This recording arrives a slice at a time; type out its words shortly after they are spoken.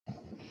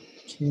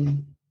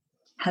Two.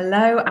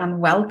 Hello and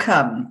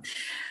welcome.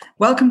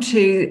 Welcome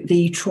to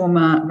the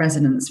Trauma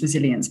Resonance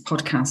Resilience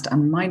podcast.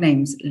 And my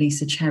name's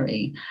Lisa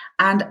Cherry.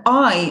 And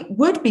I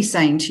would be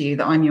saying to you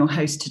that I'm your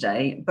host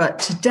today, but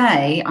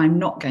today I'm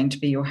not going to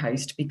be your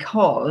host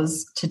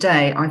because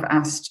today I've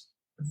asked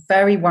a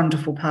very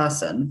wonderful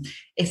person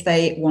if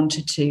they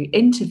wanted to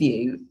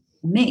interview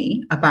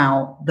me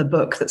about the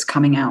book that's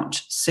coming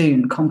out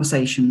soon,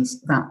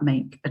 Conversations That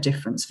Make a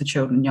Difference for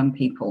Children and Young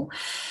People.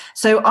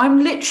 So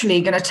I'm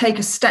literally going to take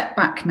a step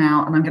back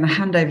now and I'm going to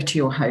hand over to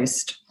your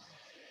host,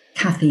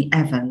 Cathy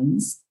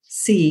Evans,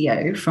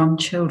 CEO from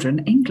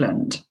Children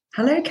England.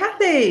 Hello,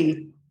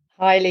 Cathy.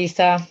 Hi,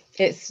 Lisa.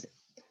 It's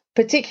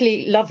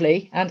particularly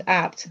lovely and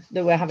apt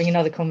that we're having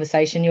another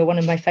conversation. You're one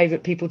of my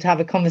favourite people to have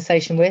a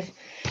conversation with.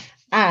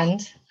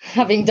 And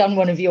having done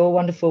one of your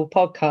wonderful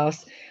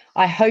podcasts,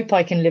 I hope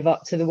I can live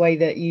up to the way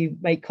that you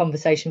make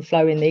conversation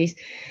flow in these.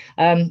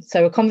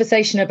 So a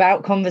conversation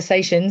about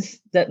conversations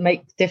that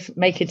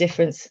make a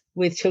difference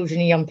with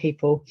children and young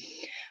people.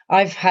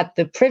 I've had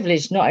the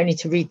privilege not only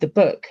to read the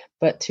book,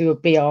 but to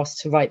be asked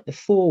to write the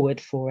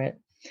foreword for it.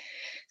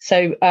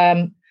 So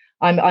I'm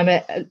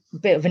a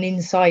bit of an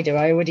insider.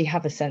 I already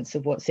have a sense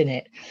of what's in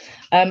it.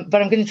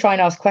 But I'm going to try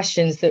and ask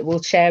questions that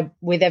will share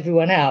with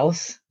everyone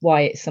else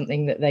why it's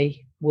something that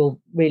they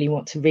will really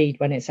want to read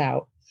when it's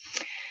out.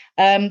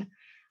 And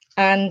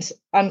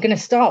I'm going to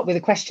start with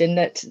a question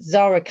that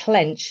Zara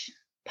Clench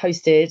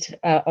posted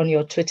on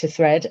your Twitter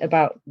thread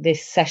about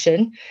this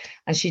session.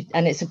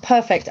 And it's a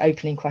perfect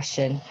opening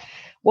question.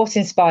 What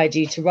inspired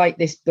you to write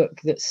this book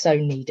that's so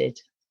needed?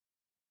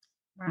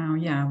 Wow,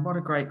 yeah, what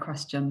a great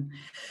question.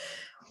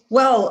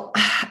 Well,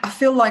 I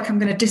feel like I'm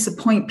going to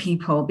disappoint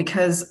people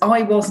because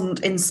I wasn't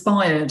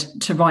inspired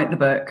to write the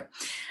book.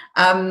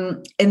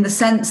 In the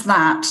sense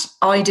that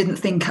I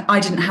didn't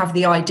have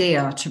the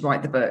idea to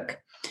write the book.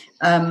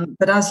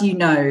 But as you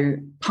know,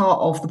 part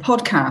of the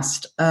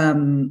podcast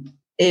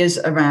is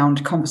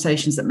around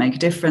conversations that make a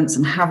difference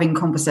and having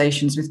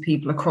conversations with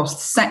people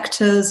across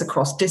sectors,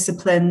 across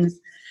disciplines,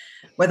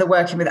 whether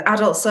working with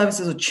adult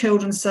services or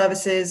children's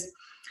services.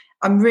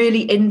 I'm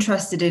really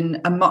interested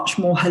in a much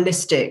more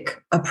holistic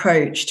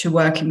approach to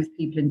working with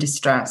people in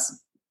distress.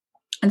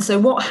 And so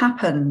what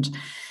happened?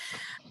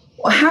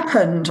 What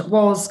happened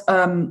was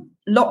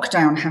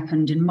lockdown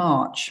happened in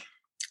March.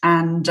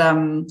 And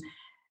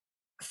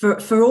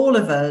for all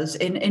of us,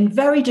 in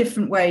very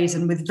different ways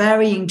and with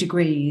varying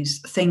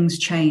degrees, things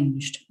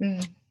changed.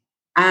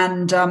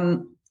 And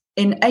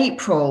in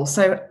April,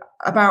 so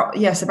about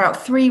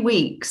 3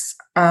 weeks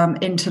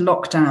into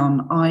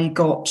lockdown, I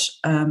got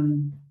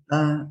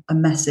a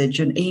message,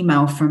 an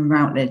email from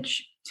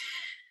Routledge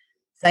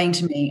saying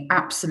to me,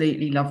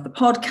 absolutely love the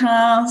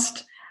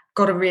podcast,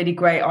 got a really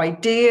great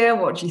idea,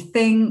 what do you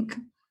think?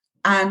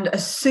 And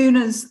as soon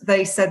as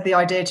they said the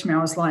idea to me,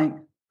 I was like,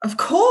 of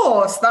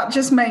course, that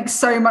just makes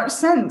so much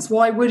sense.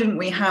 Why wouldn't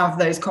we have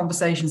those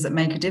conversations that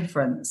make a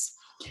difference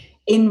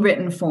in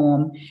written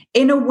form,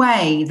 in a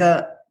way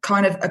that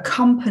kind of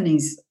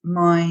accompanies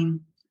my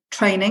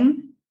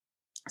training,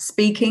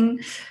 speaking,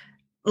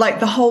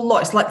 like the whole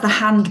lot. It's like the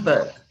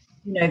handbook,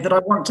 that I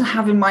want to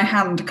have in my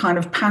hand to kind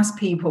of pass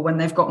people when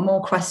they've got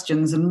more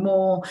questions and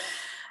more,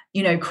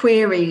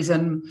 queries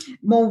and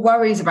more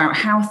worries about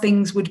how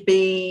things would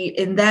be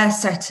in their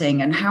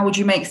setting and how would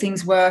you make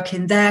things work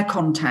in their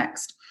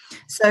context.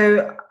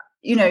 So,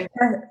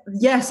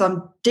 yes,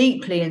 I'm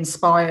deeply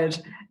inspired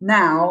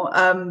now,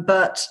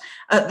 but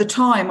at the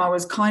time I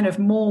was kind of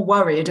more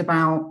worried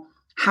about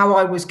how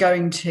I was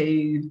going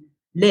to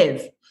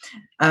live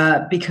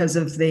because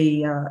of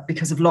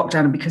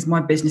lockdown and because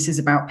my business is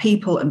about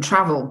people and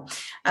travel.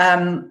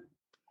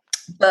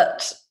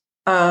 But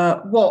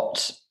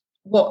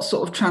what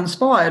sort of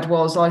transpired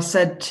was I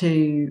said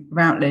to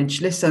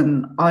Routledge,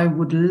 listen, I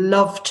would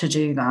love to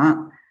do that,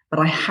 but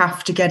I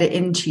have to get it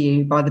into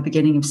you by the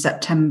beginning of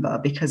September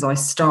because I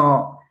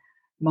start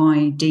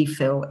my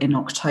DPhil in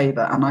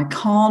October and I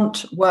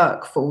can't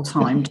work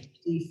full-time to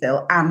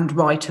DPhil and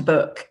write a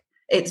book.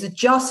 It's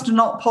just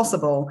not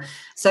possible.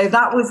 So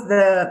that was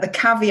the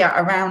caveat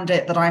around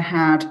it, that I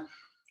had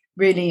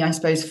really, I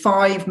suppose,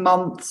 5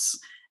 months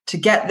to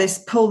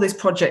pull this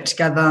project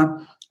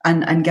together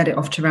and get it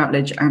off to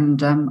Routledge, and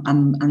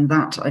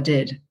that I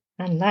did.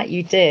 And that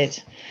you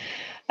did.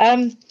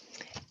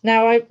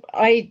 Now,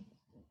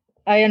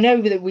 I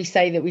know that we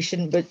say that we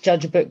shouldn't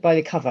judge a book by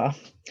the cover,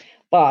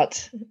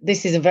 but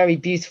this is a very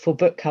beautiful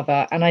book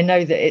cover, and I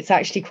know that it's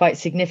actually quite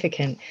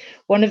significant.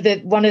 One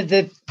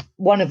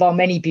of our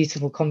many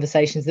beautiful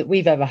conversations that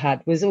we've ever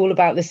had was all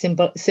about the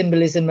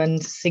symbolism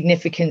and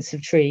significance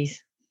of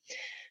trees.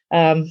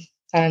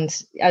 And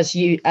as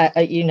you've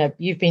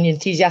been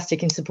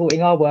enthusiastic in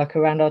supporting our work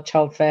around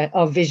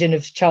our vision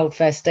of child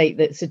fair state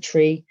that's a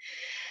tree.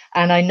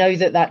 And I know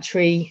that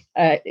tree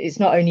is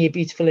not only a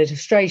beautiful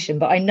illustration,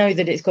 but I know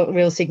that it's got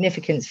real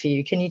significance for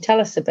you. Can you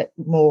tell us a bit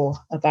more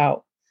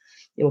about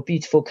your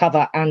beautiful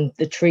cover and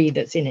the tree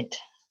that's in it?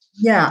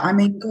 Yeah, I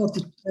mean, God,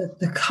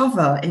 the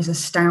cover is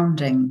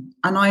astounding.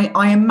 And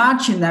I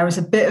imagine there is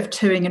a bit of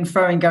toing and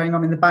froing going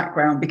on in the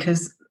background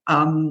because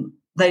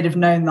they'd have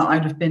known that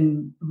I'd have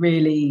been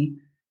really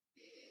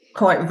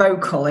quite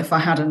vocal if I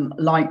hadn't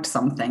liked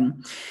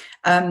something.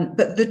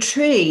 But the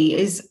tree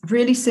is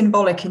really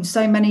symbolic in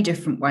so many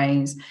different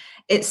ways.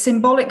 It's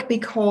symbolic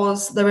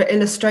because there are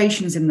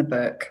illustrations in the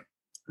book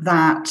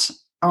that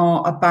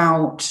are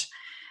about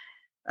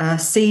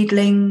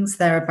seedlings,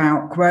 they're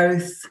about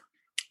growth,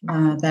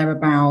 they're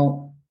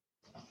about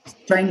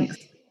strength.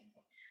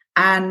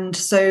 And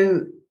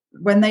so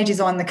when they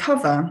designed the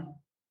cover,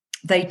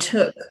 they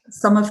took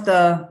some of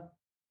the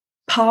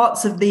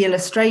parts of the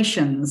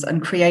illustrations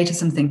and created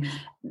something,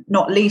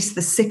 not least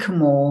the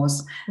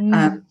sycamores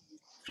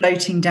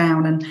floating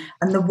down, and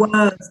the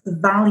words, the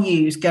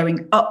values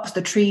going up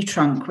the tree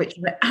trunk, which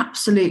I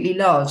absolutely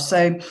love.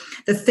 So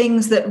the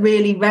things that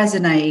really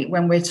resonate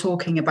when we're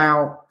talking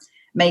about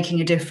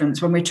making a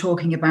difference, when we're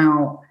talking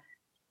about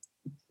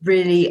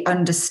really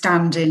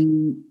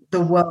understanding the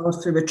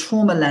world through a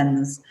trauma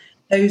lens,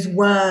 those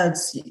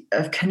words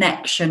of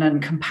connection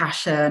and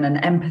compassion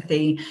and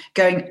empathy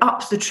going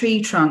up the tree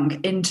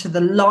trunk into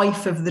the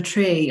life of the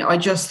tree, I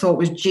just thought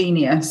was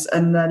genius.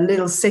 And the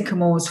little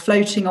sycamores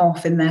floating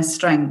off in their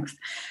strength.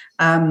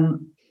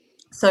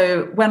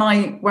 So when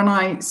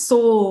I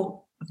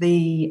saw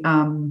the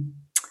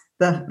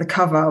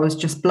cover, I was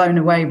just blown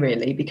away,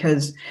 really,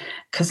 because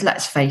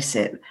let's face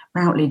it,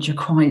 Routledge are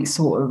quite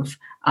sort of,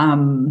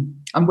 I'm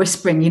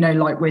whispering,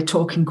 like we're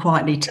talking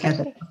quietly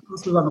together. Of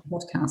course, we run a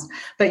podcast,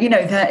 but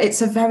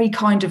it's a very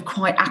kind of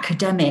quite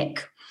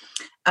academic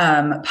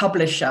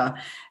publisher.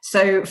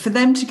 So for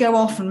them to go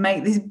off and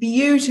make this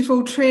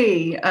beautiful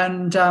tree,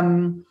 and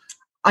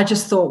I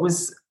just thought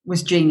was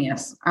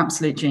genius,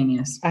 absolute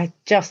genius. I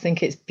just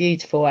think it's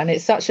beautiful, and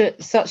it's such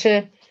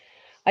a.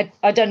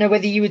 I don't know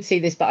whether you would see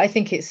this, but I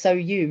think it's so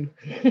you.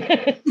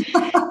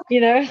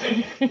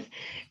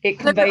 It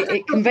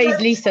conveys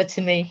Lisa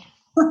to me.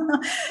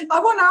 I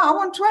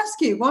want to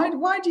ask you,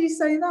 why do you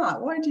say that?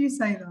 Why do you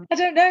say that? I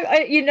don't know.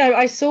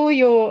 I saw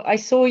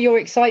your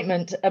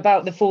excitement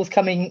about the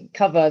forthcoming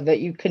cover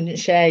that you couldn't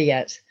share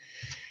yet,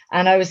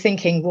 and I was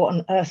thinking, what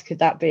on earth could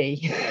that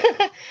be?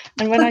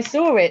 And when I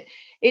saw it,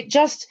 it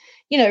just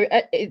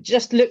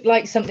looked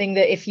like something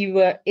that if you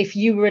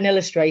were an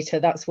illustrator,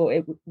 that's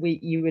what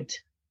you would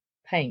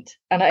paint.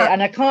 And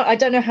I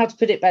don't know how to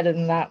put it better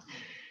than that.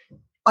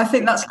 I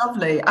think that's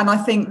lovely. And I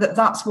think that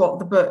that's what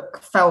the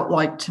book felt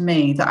like to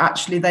me, that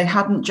actually they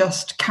hadn't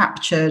just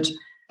captured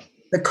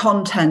the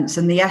contents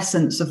and the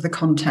essence of the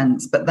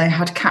contents, but they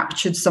had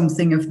captured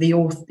something of the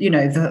author,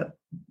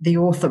 the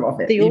author of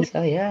it. The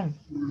author, yeah.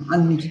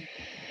 And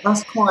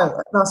that's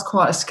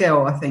quite a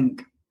skill, I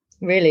think.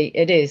 Really,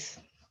 it is.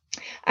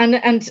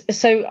 And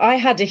so I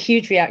had a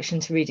huge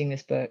reaction to reading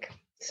this book.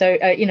 So,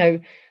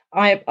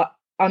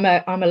 I'm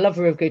a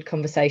lover of good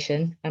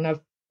conversation, and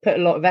I've put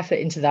a lot of effort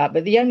into that.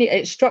 But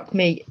it struck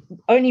me,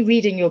 only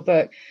reading your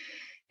book,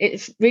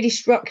 it really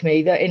struck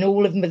me that in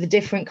all of the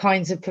different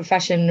kinds of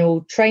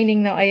professional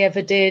training that I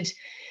ever did,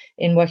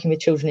 in working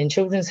with children in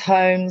children's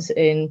homes,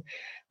 in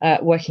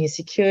working in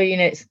secure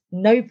units,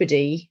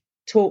 nobody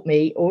taught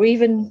me or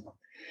even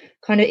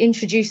kind of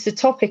introduced the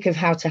topic of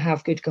how to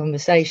have good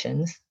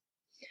conversations.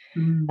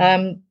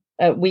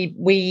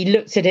 We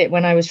looked at it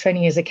when I was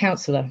training as a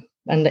counsellor.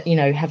 And,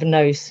 heaven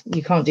knows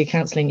you can't do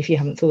counselling if you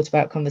haven't thought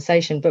about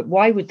conversation. But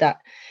why would that?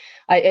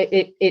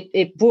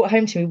 It brought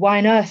home to me, why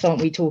on earth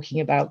aren't we talking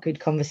about good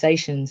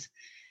conversations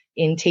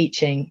in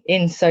teaching,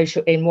 in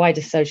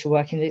wider social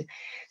work? And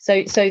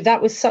so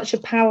that was such a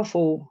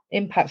powerful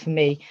impact for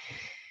me.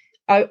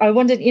 I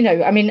wondered,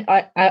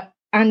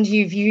 and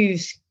you've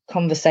used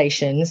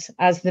conversations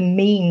as the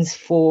means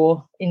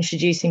for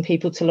introducing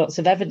people to lots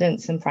of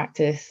evidence and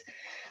practice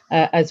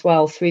as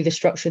well through the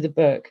structure of the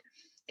book.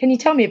 Can you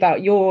tell me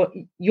about your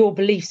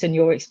beliefs and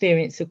your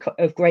experience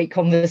of great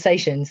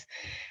conversations,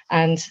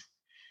 and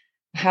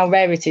how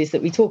rare it is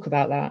that we talk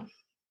about that?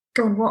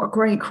 God, what a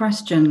great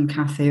question,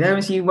 Kathy. There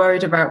was you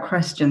worried about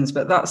questions,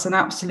 but that's an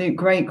absolute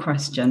great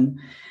question.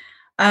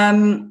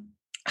 I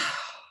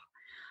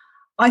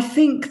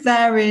think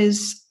there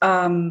is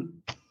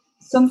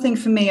something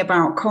for me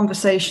about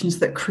conversations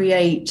that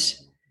create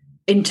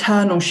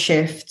internal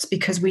shifts,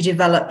 because we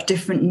develop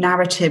different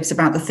narratives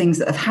about the things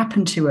that have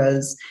happened to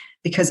us,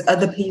 because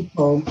other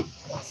people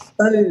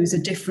expose a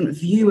different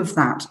view of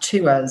that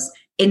to us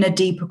in a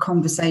deeper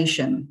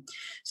conversation.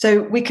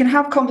 So we can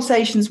have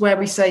conversations where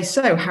we say,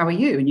 so how are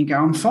you? And you go,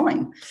 I'm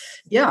fine.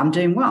 Yeah, I'm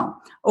doing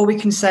well. Or we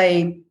can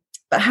say,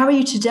 but how are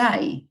you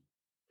today?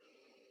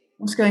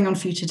 What's going on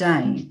for you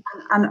today?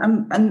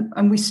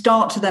 And we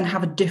start to then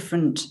have a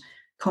different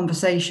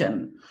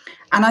conversation.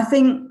 And I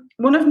think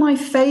one of my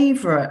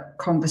favorite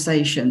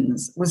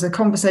conversations was a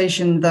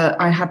conversation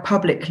that I had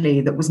publicly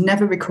that was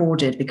never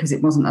recorded because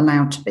it wasn't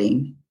allowed to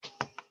be.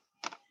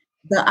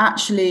 That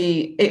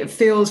actually it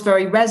feels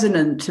very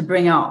resonant to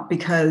bring up,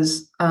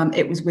 because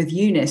it was with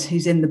Eunice,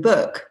 who's in the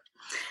book,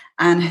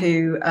 and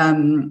who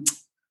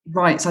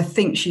writes, I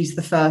think she's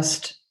the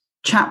first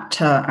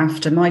chapter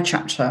after my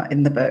chapter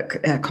in the book,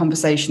 a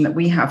conversation that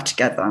we have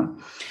together.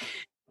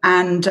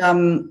 And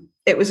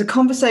it was a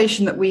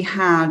conversation that we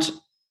had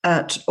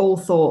at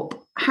Althorpe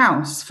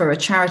house for a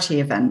charity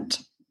event,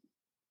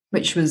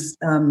 which was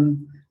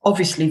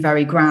obviously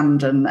very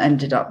grand, and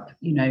ended up,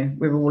 we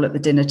were all at the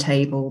dinner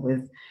table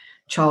with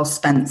Charles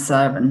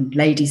Spencer and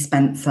Lady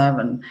Spencer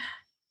and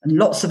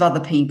lots of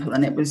other people.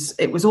 And it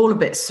was all a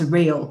bit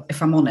surreal,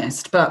 if I'm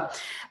honest. But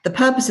the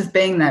purpose of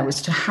being there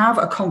was to have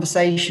a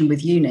conversation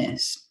with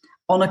Eunice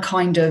on a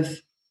kind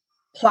of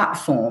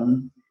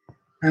platform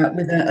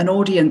with an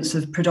audience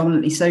of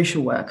predominantly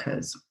social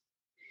workers.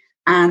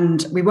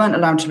 And we weren't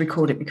allowed to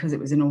record it because it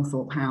was in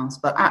Althorpe House.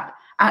 But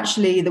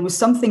actually, there was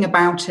something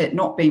about it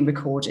not being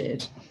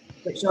recorded,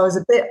 which I was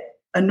a bit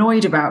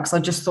annoyed about, because I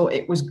just thought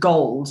it was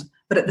gold.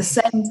 But at the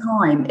same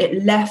time,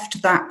 it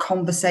left that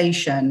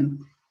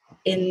conversation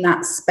in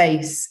that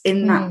space,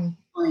 in that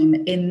time,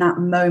 in that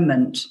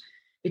moment.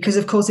 Because,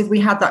 of course, if we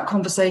had that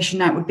conversation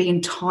now, it would be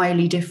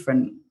entirely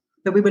different.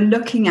 But we were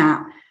looking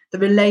at the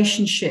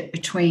relationship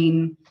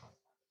between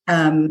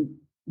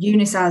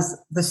Eunice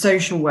as the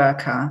social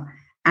worker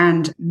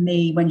and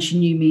me when she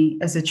knew me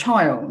as a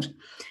child.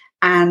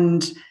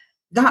 And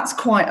that's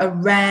quite a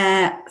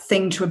rare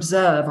thing to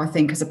observe, I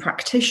think, as a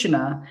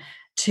practitioner,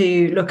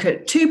 to look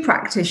at two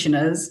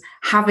practitioners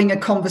having a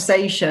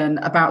conversation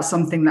about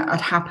something that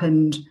had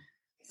happened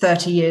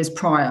 30 years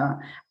prior,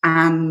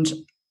 and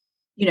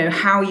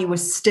how you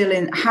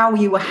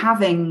were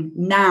having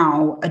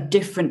now a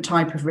different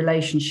type of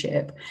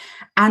relationship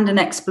and an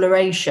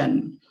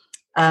exploration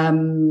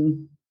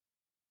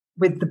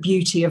with the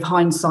beauty of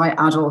hindsight,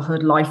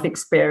 adulthood, life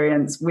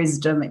experience,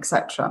 wisdom,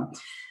 etc.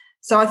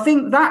 So I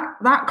think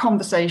that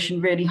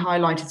conversation really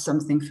highlighted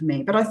something for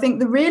me. But I think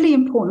the really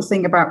important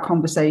thing about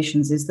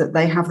conversations is that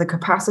they have the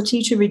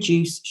capacity to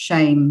reduce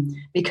shame,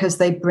 because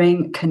they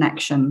bring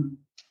connection.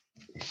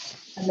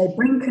 And they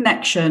bring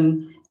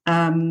connection,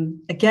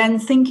 again,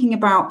 thinking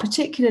about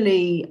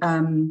particularly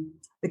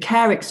the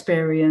care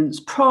experience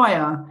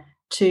prior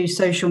to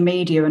social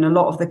media and a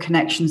lot of the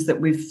connections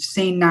that we've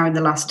seen now in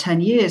the last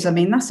 10 years. I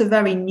mean, that's a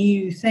very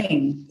new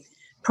thing.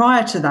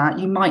 Prior to that,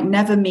 you might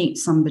never meet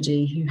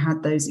somebody who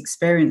had those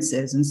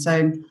experiences. And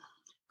so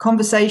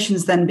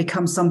conversations then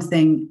become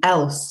something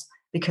else,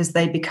 because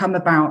they become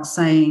about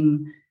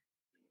saying,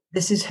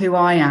 this is who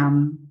I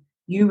am.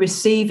 You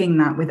receiving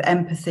that with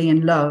empathy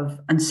and love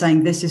and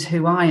saying, this is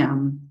who I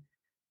am.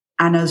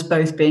 And us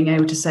both being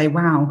able to say,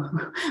 wow,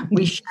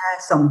 we share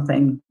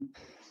something.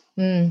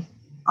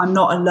 I'm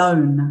not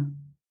alone.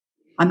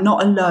 I'm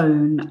not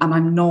alone, and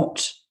I'm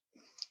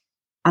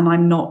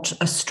not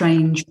a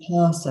strange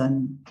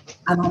person,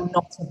 and I'm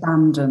not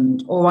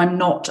abandoned, or I'm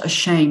not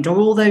ashamed, or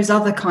all those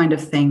other kind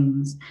of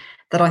things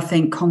that I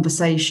think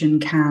conversation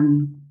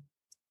can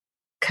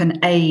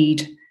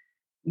aid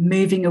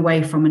moving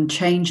away from, and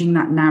changing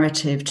that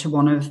narrative to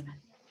one of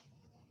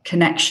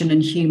connection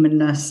and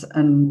humanness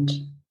and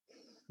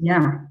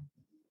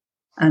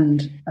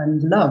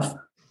love.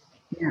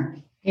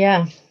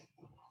 Yeah.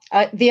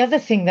 The other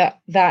thing that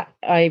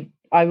I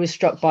was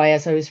struck by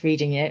as I was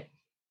reading it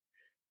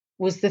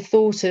was the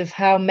thought of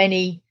how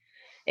many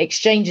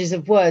exchanges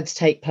of words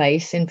take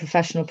place in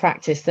professional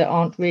practice that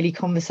aren't really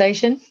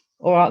conversation,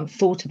 or aren't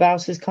thought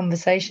about as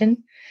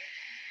conversation.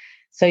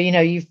 So,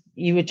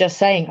 you were just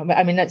saying,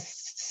 I mean, that's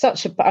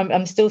such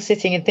I'm still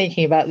sitting and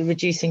thinking about the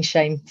reducing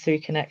shame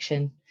through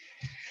connection.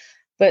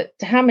 But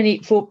how many,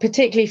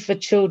 particularly for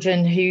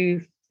children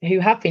who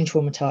have been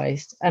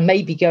traumatized and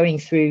maybe going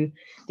through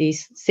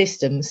these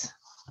systems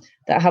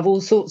that have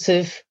all sorts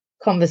of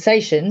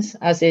conversations,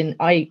 as in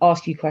I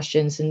ask you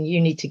questions and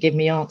you need to give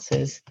me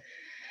answers,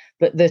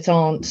 but that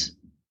aren't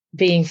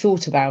being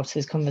thought about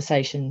as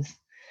conversations.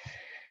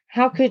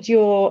 How could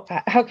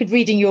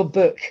reading your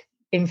book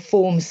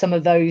inform some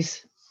of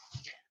those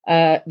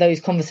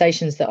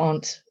conversations that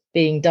aren't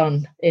being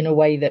done in a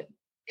way that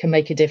can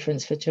make a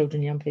difference for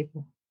children, young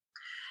people?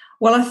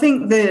 Well, I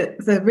think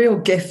the real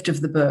gift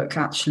of the book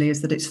actually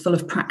is that it's full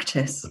of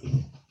practice.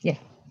 Yeah.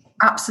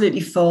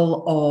 Absolutely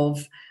full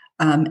of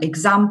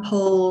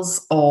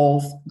examples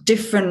of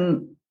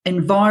different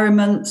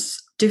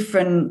environments,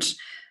 different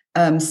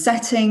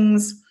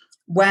settings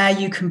where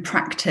you can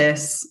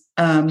practice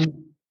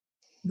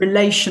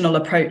relational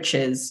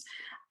approaches.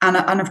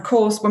 And of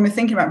course, when we're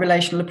thinking about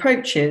relational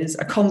approaches,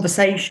 a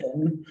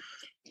conversation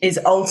is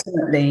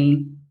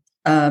ultimately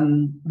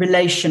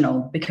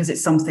relational, because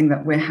it's something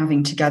that we're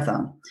having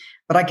together.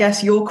 But I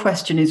guess your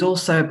question is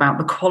also about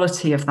the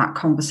quality of that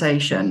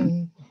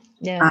conversation.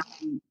 Yeah.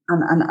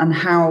 And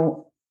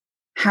how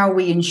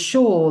we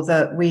ensure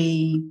that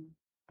we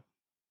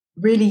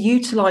really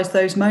utilize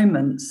those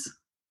moments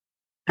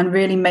and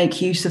really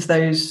make use of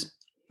those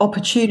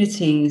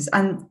opportunities.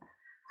 And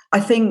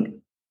I think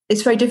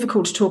it's very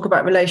difficult to talk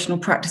about relational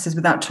practices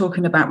without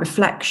talking about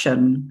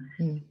reflection.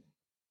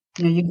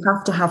 You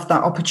have to have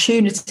that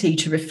opportunity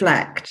to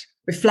reflect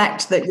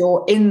that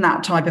you're in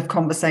that type of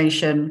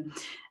conversation,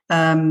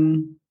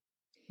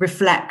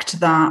 reflect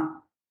that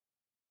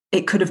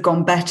it could have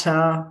gone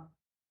better,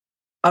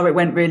 or it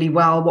went really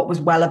well, what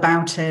was well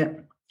about it.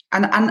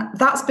 And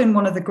that's been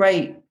one of the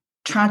great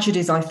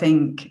tragedies, I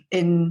think,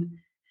 in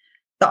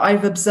that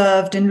I've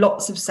observed in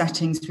lots of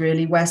settings,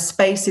 really, where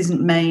space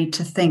isn't made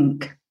to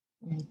think.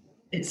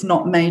 It's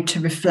not made to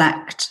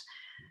reflect.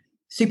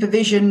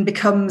 Supervision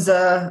becomes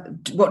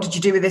what did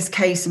you do with this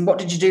case, and what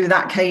did you do with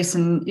that case?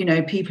 And,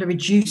 people are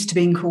reduced to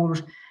being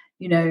called,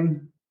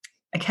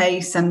 a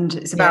case, and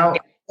it's about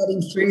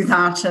getting through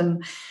that.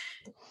 And,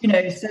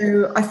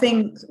 so I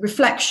think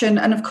reflection,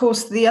 and of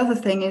course, the other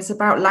thing is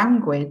about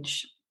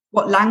language.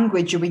 What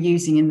language are we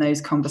using in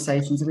those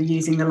conversations? Are we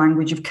using the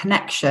language of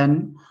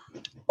connection,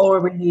 or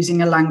are we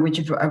using a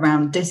language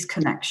around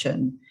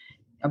disconnection?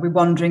 Are we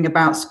wondering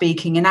about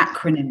speaking in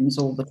acronyms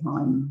all the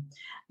time?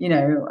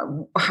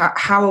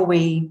 How are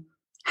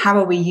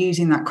we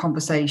using that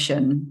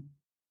conversation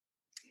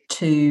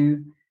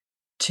to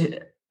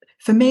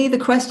for me, the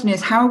question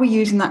is, how are we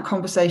using that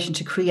conversation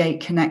to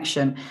create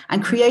connection?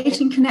 And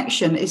creating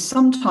connection is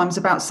sometimes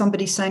about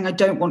somebody saying, I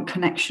don't want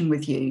connection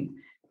with you,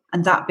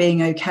 and that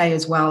being okay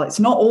as well. It's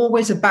not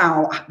always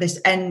about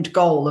this end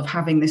goal of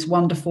having this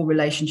wonderful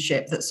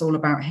relationship that's all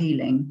about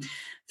healing.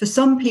 For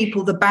some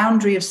people, the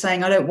boundary of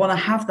saying, I don't want to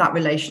have that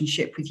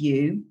relationship with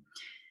you,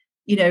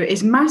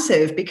 is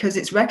massive, because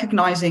it's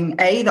recognizing,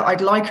 A, that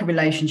I'd like a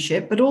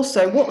relationship, but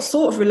also what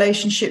sort of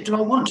relationship do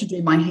I want to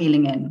do my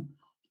healing in?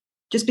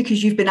 Just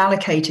because you've been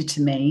allocated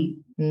to me,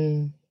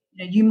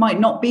 you might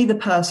not be the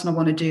person I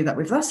want to do that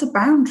with. That's a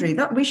boundary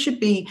that we should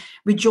be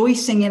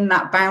rejoicing in,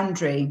 that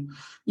boundary,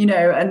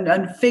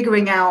 and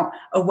figuring out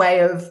a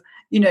way of,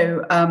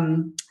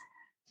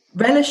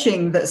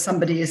 relishing that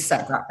somebody has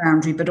set that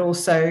boundary, but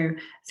also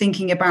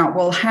thinking about,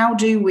 well, how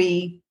do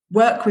we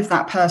work with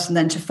that person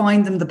then to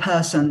find them the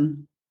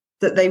person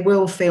that they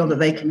will feel that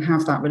they can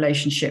have that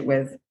relationship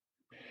with.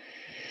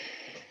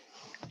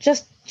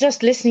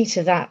 Just listening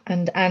to that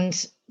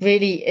and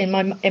really in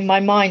my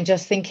mind,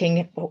 just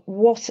thinking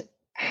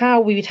how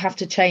we would have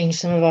to change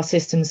some of our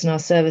systems and our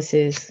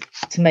services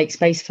to make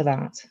space for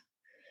that.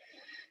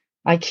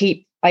 I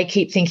keep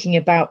thinking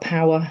about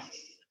power,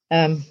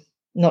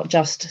 not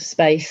just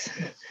space,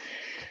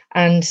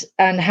 and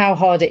how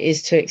hard it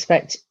is to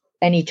expect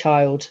any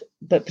child,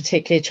 but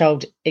particularly a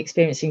child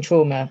experiencing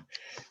trauma,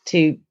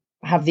 to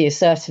have the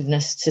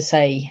assertiveness to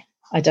say,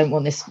 I don't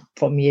want this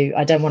from you.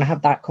 I don't want to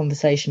have that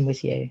conversation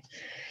with you.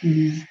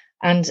 Mm-hmm.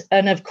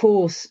 And of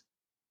course,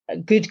 a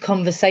good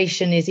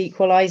conversation is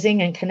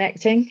equalizing and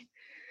connecting.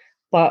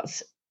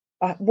 But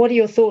what are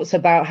your thoughts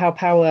about how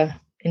power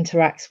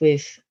interacts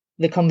with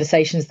the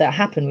conversations that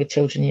happen with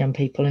children and young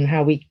people, and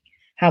how we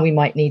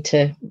might need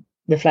to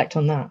reflect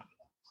on that?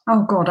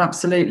 Oh God,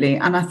 absolutely.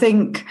 And I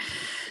think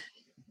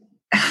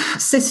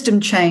system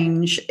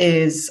change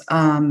is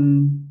a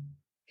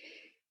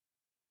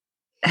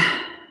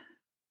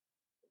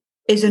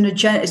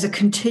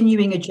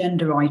continuing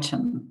agenda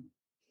item,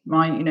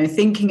 right?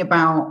 Thinking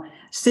about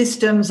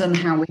systems and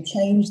how we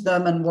change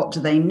them and what do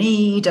they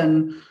need.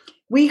 And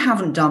we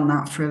haven't done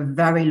that for a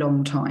very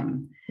long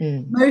time.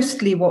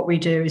 Mostly what we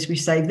do is we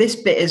say, this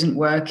bit isn't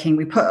working.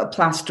 We put a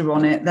plaster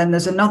on it. Then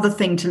there's another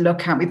thing to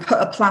look at. We put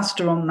a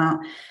plaster on that.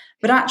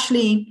 But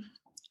actually,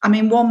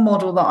 one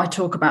model that I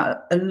talk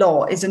about a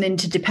lot is an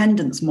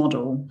interdependence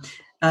model,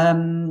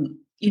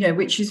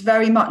 which is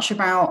very much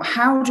about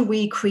how do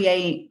we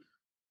create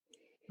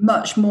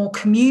much more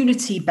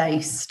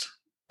community-based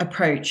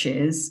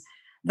approaches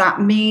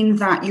that mean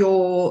that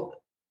your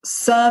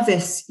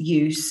service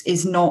use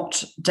is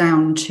not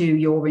down to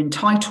your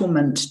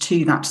entitlement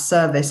to that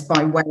service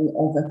by way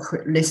of a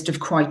list of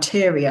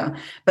criteria,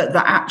 but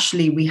that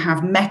actually we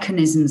have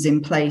mechanisms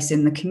in place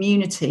in the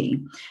community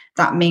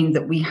that mean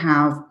that we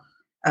have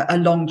a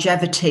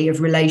longevity of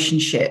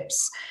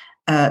relationships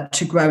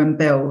to grow and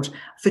build.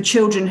 For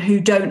children who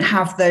don't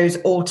have those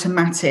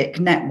automatic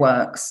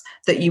networks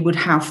that you would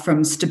have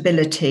from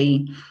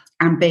stability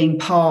and being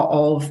part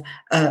of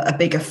a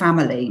bigger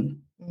family.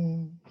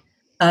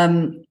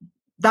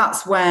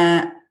 That's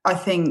where I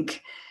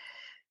think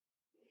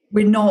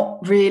we're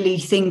not really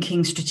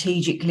thinking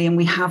strategically, and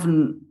we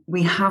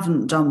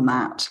haven't done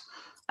that.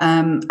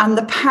 And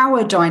the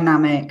power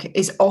dynamic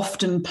is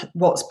often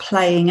what's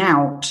playing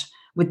out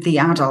with the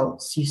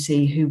adults, you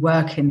see, who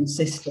work in the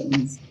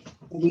systems.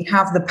 We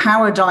have the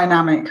power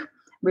dynamic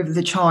with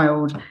the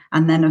child,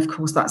 and then, of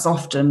course, that's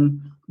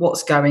often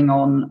what's going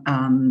on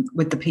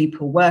with the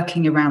people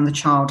working around the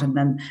child, and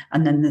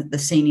then the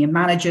senior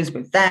managers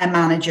with their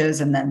managers,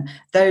 and then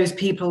those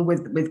people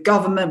with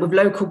government, with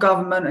local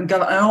government, and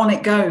on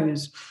it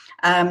goes.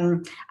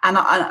 And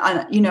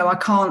I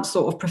can't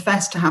sort of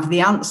profess to have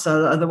the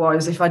answer.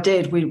 Otherwise, if I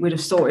did, we would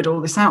have sorted all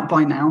this out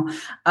by now.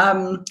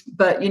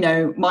 But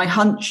my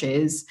hunch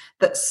is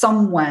that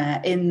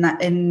somewhere in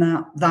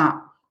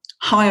that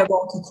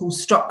hierarchical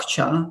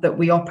structure that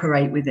we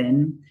operate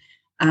within,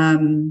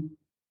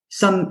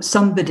 some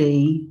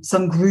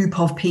group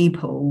of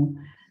people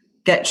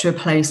get to a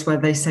place where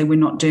they say, we're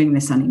not doing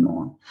this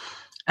anymore.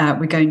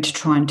 We're going to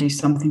try and do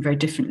something very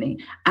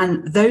differently.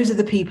 And those are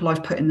the people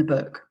I've put in the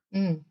book.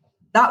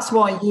 That's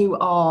why you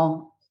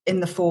are in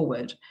the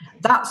forward.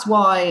 That's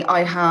why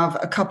I have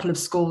a couple of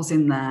schools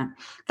in there.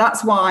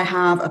 That's why I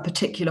have a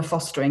particular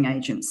fostering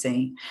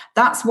agency.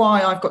 That's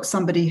why I've got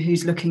somebody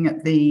who's looking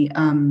at the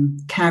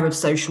care of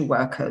social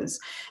workers.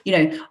 You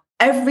know,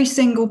 every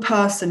single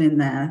person in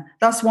there.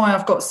 That's why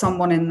I've got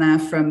someone in there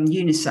from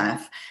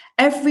UNICEF.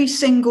 Every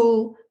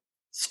single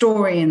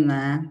story in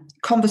there,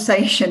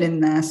 conversation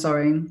in there,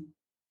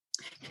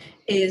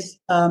 is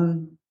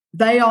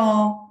they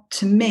are,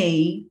 to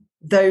me,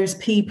 those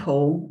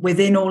people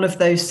within all of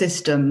those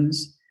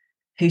systems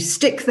who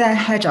stick their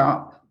head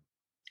up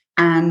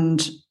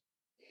and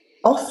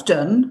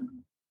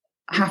often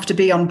have to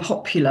be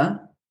unpopular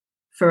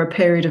for a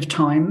period of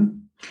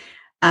time.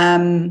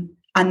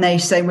 And they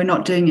say, we're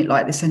not doing it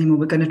like this anymore.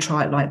 We're going to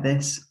try it like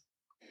this.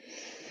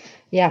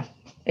 Yeah.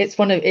 It's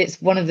one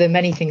of the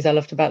many things I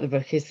loved about the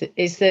book is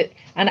that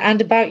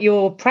and about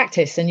your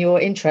practice and your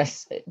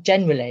interests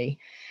generally,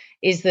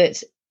 is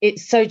that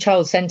it's so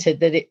child-centered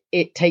that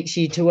it takes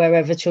you to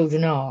wherever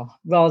children are,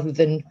 rather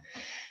than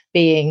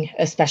being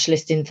a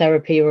specialist in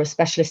therapy or a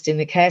specialist in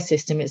the care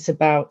system. It's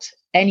about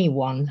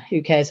anyone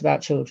who cares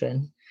about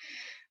children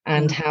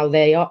and how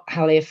they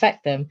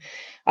affect them.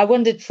 I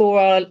wondered, for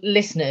our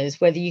listeners,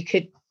 whether you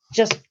could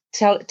just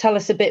tell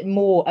us a bit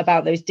more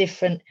about those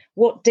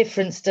what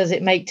difference does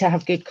it make to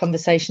have good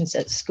conversations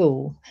at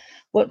school?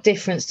 What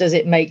difference does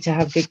it make to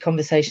have good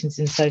conversations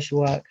in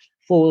social work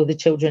for the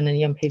children and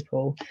young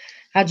people?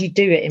 How do you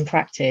do it in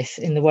practice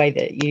in the way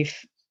that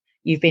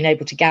you've been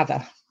able to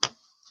gather?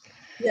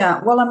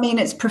 Yeah, well, I mean,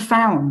 it's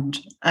profound.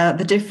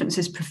 The difference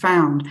is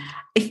profound.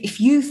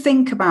 If you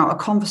think about a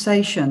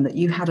conversation that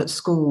you had at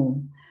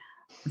school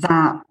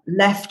that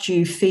left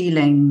you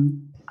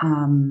feeling,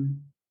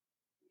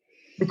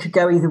 we could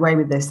go either way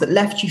with this, that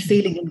left you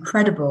feeling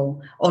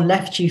incredible or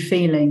left you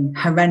feeling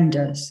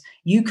horrendous,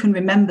 you can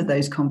remember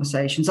those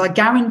conversations. I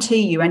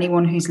guarantee you,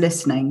 anyone who's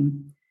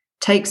listening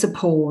takes a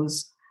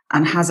pause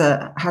and has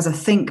a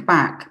think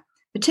back,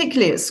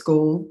 particularly at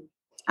school.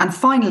 And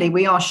finally,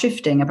 we are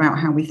shifting about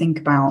how we think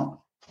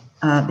about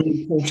the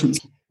importance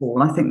of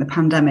school. I think the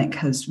pandemic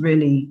has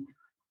really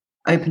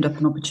opened up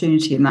an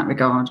opportunity in that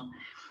regard.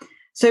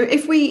 So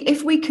if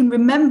we can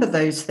remember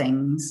those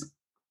things,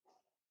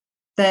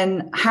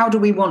 then how do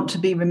we want to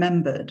be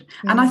remembered?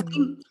 And I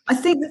think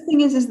the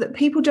thing is that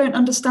people don't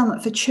understand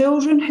that for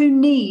children who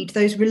need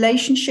those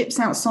relationships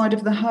outside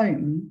of the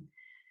home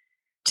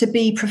to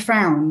be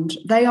profound,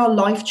 they are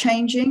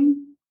life-changing.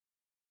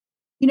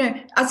 You know,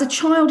 as a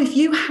child, if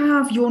you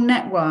have your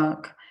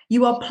network,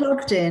 you are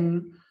plugged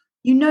in,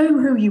 you know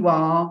who you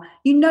are,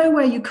 you know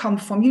where you come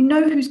from, you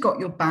know who's got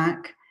your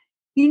back,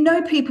 you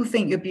know people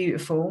think you're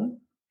beautiful,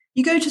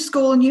 you go to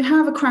school and you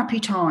have a crappy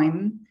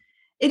time,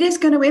 it is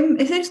going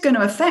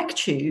to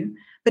affect you.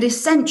 But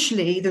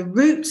essentially, the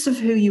roots of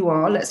who you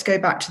are, let's go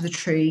back to the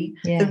tree,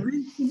 the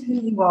roots of who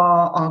you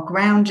are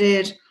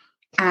grounded,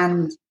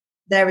 and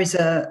there is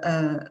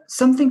a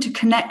something to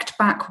connect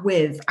back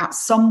with at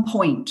some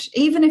point,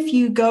 even if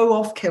you go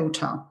off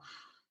kilter.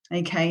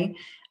 Okay.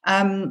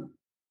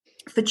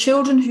 For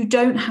children who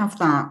don't have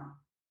that,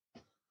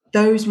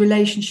 those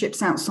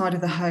relationships outside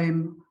of the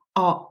home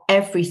are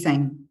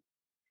everything.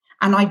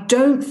 And I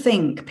don't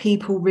think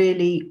people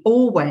really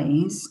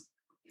always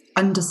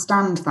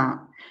understand that,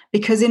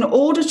 because in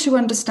order to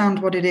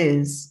understand what it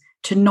is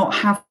to not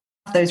have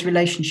those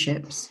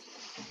relationships,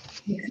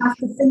 you have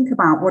to think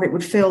about what it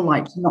would feel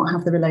like to not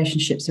have the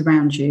relationships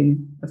around you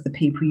of the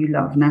people you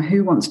love. Now,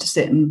 who wants to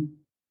sit and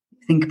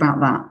think about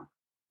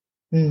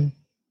that?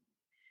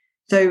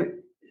 So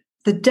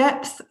the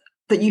depth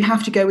that you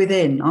have to go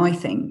within, I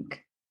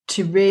think,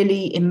 to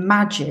really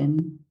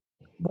imagine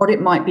what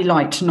it might be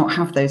like to not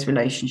have those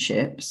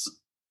relationships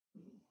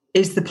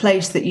is the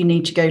place that you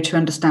need to go to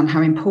understand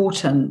how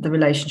important the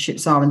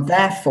relationships are, and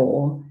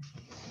therefore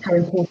how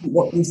important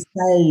what you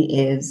say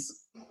is.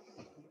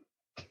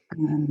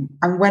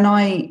 And when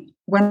I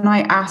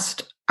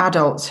asked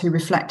adults who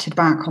reflected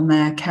back on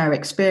their care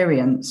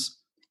experience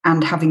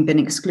and having been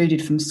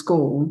excluded from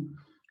school,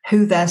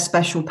 who their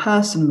special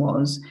person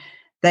was,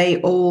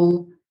 they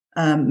all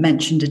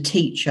mentioned a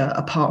teacher,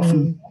 apart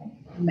from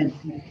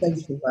mentioning a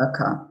social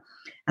worker.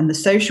 And the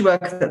social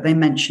worker that they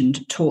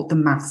mentioned taught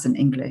them maths and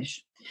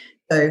English.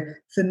 So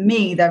for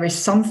me, there is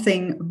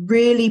something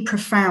really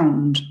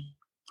profound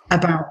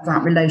about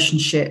that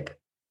relationship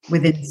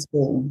within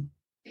school.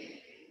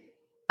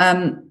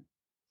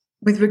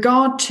 With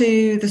regard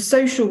to the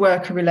social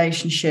worker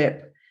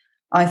relationship,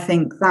 I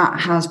think that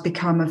has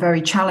become a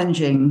very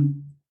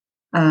challenging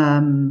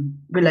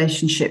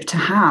relationship to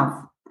have.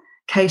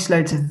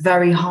 Caseloads are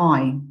very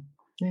high.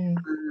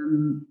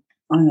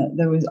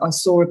 I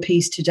saw a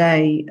piece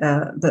today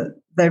that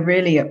they're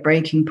really at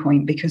breaking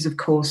point because, of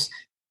course,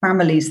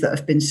 families that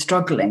have been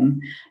struggling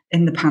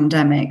in the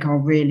pandemic are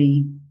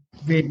really,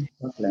 really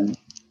struggling.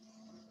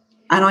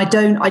 And I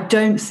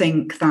don't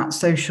think that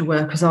social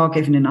workers are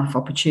given enough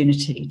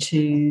opportunity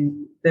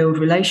to build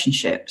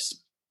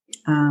relationships.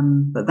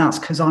 But that's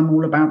because I'm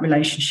all about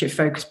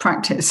relationship-focused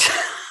practice.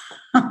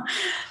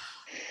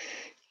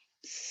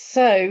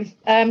 So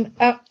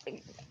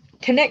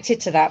connected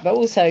to that, but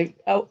also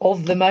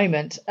of the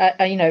moment,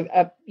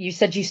 you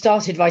said you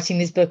started writing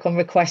this book on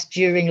request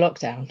during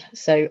lockdown.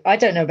 So I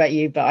don't know about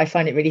you, but I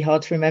find it really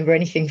hard to remember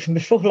anything from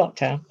before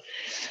lockdown,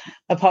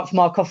 apart from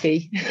our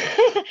coffee.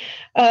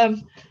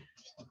 I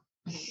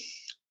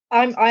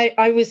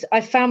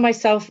found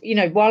myself,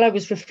 while I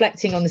was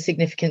reflecting on the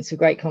significance of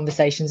great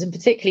conversations, and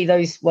particularly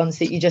those ones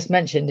that you just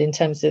mentioned in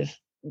terms of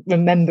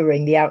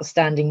remembering the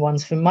outstanding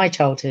ones from my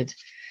childhood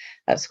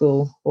at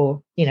school,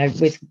 or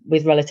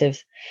with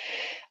relatives.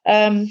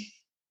 There's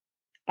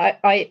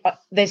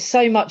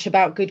so much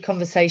about good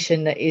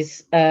conversation that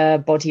is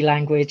body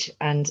language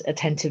and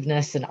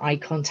attentiveness and eye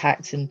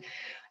contact and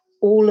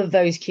all of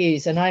those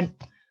cues. And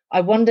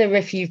I wonder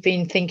if you've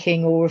been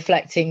thinking or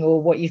reflecting,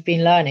 or what you've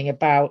been learning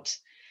about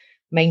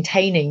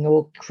maintaining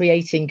or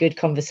creating good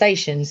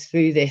conversations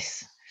through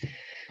this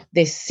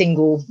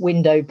single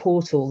window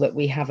portal that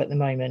we have at the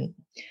moment,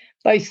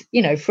 both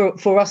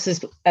for us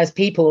as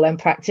people and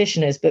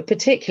practitioners, but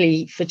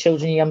particularly for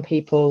children and young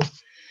people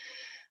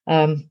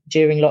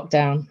during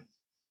lockdown.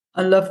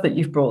 I love that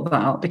you've brought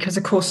that up, because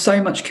of course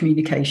so much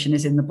communication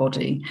is in the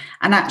body,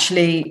 and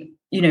actually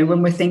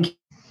when we're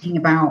thinking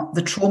about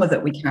the trauma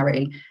that we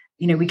carry,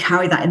 we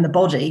carry that in the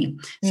body.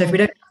 So if we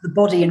don't have the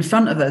body in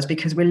front of us,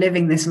 because we're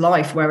living this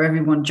life where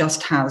everyone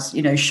just has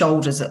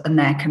shoulders, a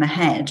neck and a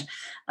head,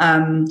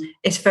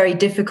 it's very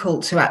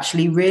difficult to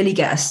actually really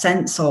get a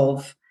sense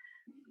of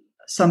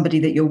somebody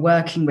that you're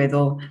working with,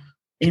 or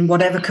in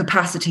whatever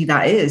capacity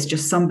that is,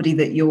 just somebody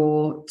that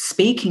you're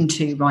speaking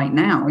to right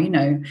now.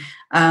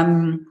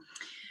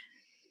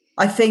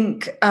 I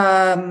think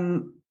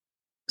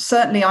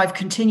certainly I've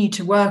continued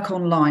to work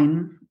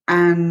online,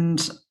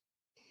 and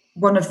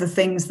one of the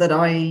things that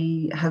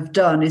I have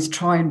done is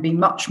try and be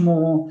much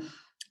more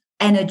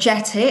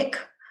energetic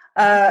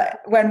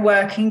when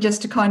working,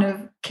 just to kind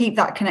of keep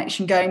that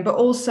connection going, but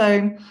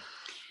also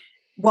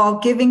while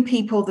giving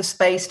people the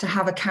space to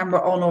have a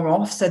camera on or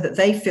off so that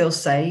they feel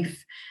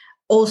safe,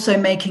 also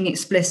making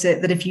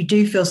explicit that if you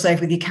do feel safe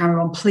with your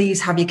camera on,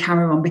 please have your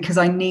camera on, because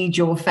I need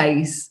your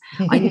face.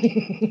 I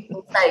need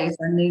your face.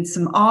 I need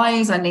some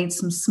eyes. I need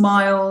some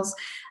smiles.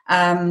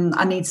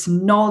 I need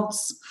some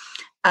nods.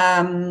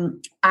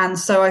 And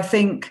so I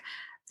think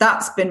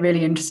that's been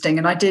really interesting.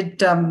 And I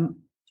did,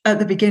 at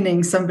the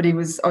beginning,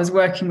 I was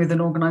working with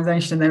an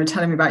organization, and they were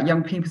telling me about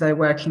young people they were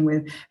working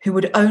with who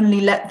would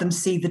only let them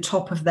see the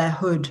top of their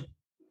hood.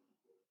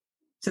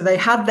 So they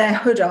had their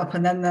hood up,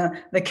 and then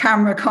the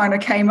camera kind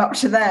of came up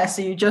to there.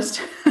 So you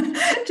just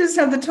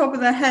had the top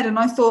of their head. And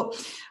I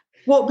thought,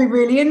 what would be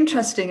really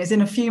interesting is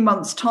in a few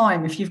months'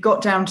 time, if you've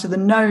got down to the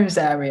nose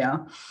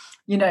area,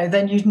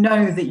 then you'd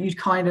know that you'd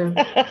kind of...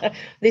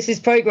 This is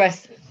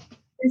progress.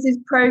 This is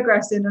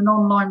progress in an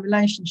online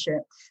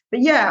relationship.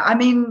 But yeah, I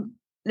mean,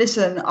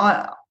 listen,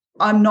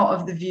 I'm not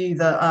of the view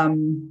that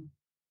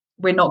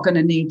we're not going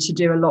to need to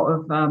do a lot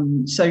of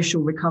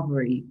social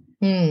recovery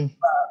work.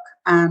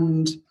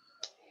 And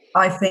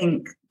I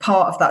think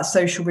part of that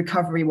social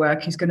recovery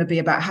work is going to be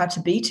about how to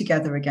be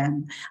together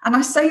again. And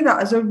I say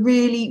that as a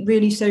really,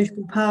 really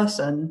social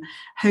person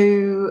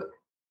who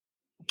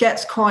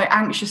gets quite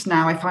anxious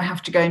now if I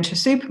have to go into a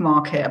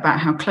supermarket about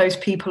how close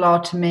people are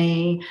to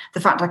me,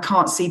 the fact I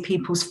can't see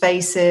people's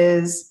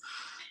faces.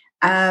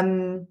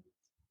 So,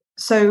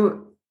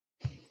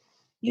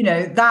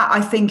 that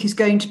I think is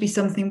going to be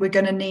something we're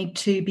going to need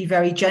to be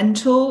very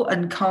gentle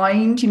and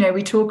kind.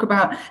 We talk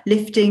about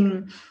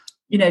lifting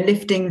the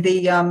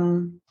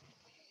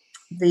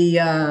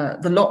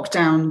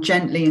lockdown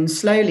gently and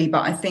slowly,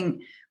 but I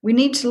think we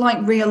need to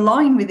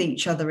realign with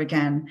each other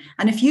again.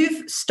 And if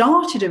you've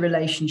started a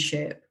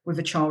relationship with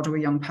a child or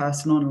a young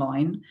person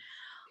online,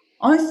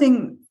 I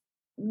think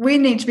we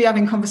need to be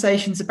having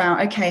conversations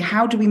about, okay,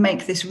 how do we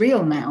make this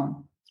real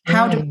now?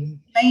 How do we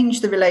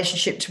change the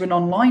relationship to an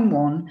online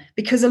one?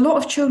 Because a lot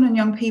of children and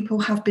young people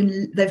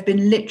they've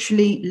been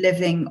literally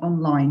living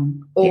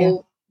online.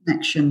 All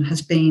connection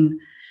has been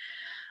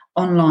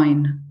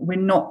online. We're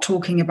not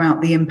talking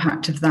about the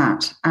impact of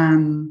that.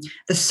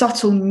 The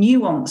subtle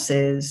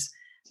nuances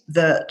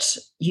that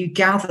you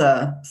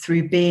gather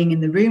through being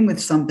in the room with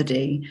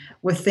somebody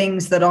were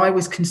things that I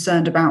was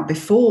concerned about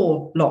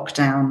before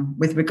lockdown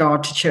with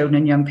regard to children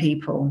and young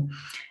people.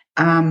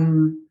 How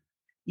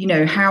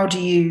do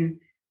you...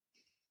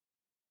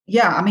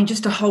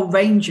 just a whole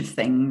range of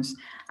things.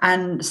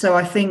 And so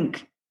I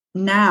think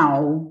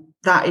now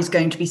that is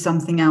going to be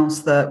something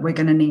else that we're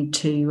going to need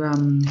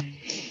to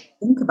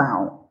think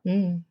about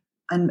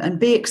and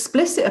be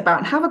explicit about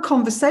and have a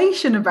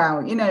conversation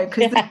about,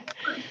 because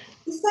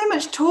there's so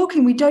much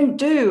talking we don't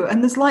do.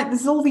 And there's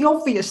all the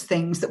obvious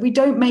things that we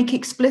don't make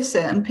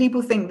explicit, and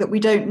people think that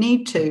we don't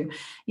need to,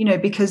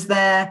 because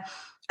they're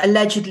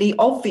allegedly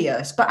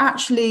obvious. But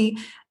actually,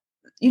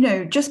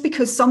 just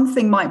because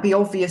something might be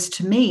obvious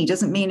to me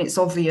doesn't mean it's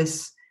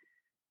obvious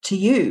to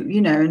you,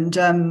 and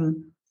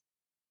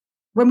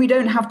when we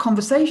don't have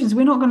conversations,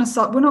 we're not going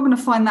to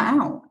find that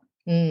out.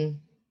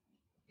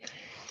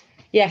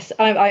 Yes,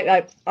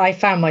 I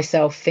found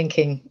myself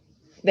thinking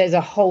there's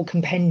a whole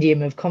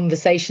compendium of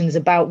conversations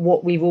about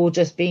what we've all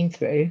just been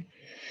through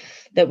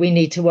that we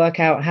need to work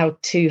out how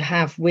to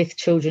have with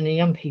children and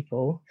young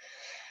people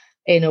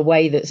in a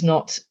way that's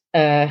not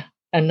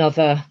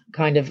another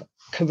kind of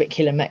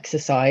curriculum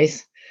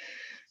exercise,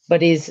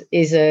 but is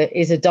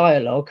a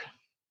dialogue.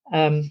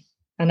 And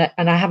I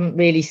haven't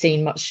really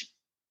seen much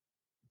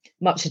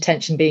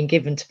attention being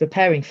given to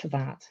preparing for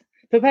that.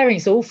 Preparing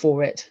is all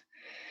for it.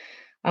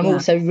 I'm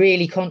also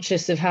really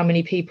conscious of how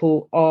many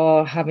people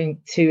are having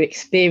to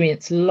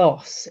experience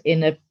loss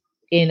in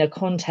a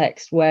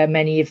context where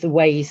many of the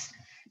ways,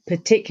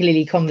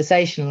 particularly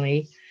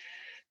conversationally,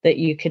 that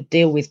you could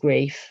deal with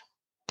grief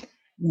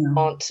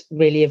aren't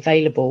really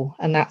available.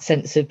 And that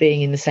sense of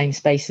being in the same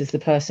space as the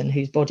person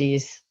whose body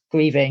is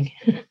grieving.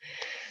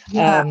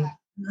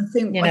 I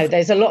think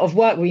there's a lot of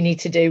work we need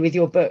to do with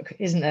your book,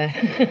 isn't there?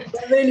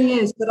 There really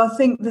is. But I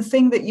think the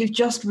thing that you've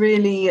just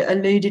really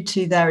alluded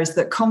to there is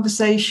that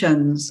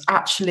conversations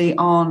actually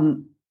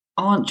aren't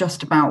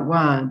just about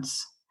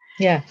words.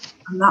 Yeah.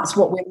 And that's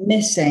what we're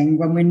missing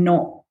when we're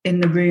not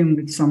in the room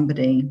with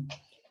somebody.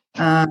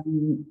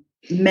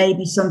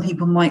 Maybe some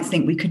people might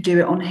think we could do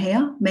it on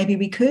here. Maybe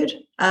we could.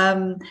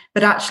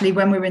 But actually,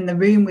 when we're in the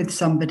room with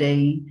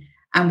somebody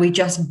and we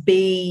just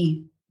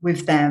be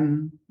with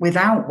them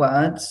without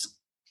words,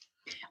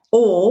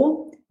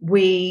 or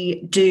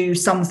we do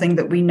something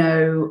that we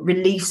know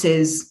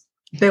releases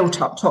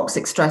built up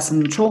toxic stress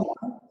and trauma.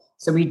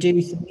 So we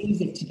do some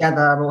music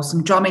together, or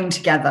some drumming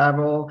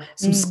together, or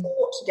some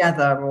sport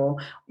together, or,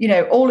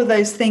 all of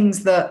those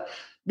things that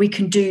we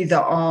can do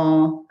that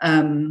are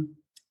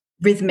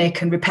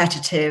rhythmic and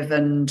repetitive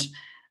and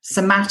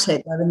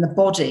somatic, they're in the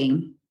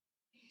body.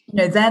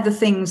 They're the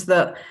things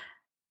that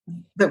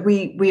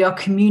we are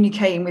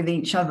communicating with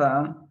each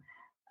other,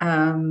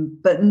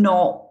 but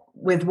not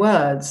with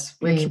words.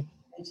 We're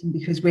communicating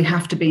because we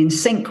have to be in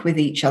sync with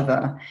each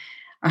other.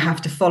 I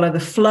have to follow the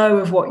flow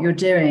of what you're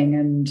doing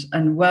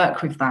and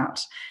work with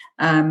that.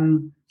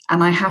 And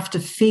I have to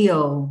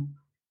feel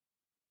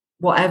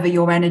whatever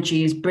your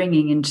energy is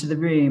bringing into the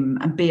room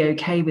and be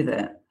okay with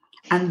it.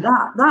 And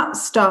that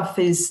stuff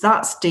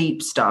that's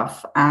deep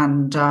stuff.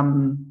 And I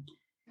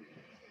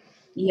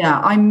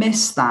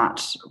miss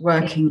that,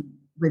 working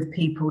with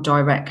people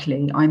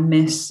directly. I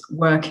miss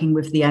working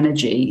with the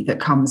energy that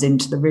comes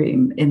into the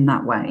room in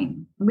that way.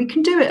 We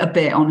can do it a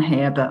bit on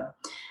here, but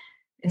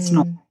it's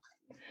not.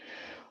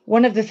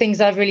 One of the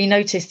things I've really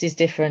noticed is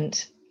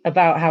different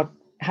about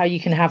how you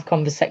can have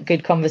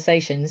good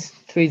conversations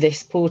through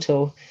this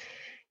portal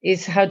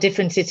is how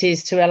different it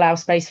is to allow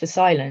space for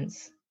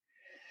silence.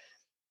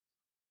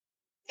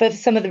 For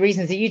some of the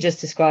reasons that you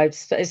just described,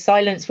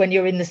 silence when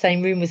you're in the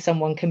same room with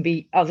someone can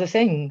be other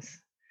things.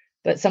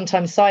 But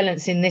sometimes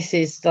silence in this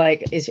is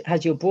like,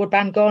 has your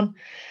broadband gone?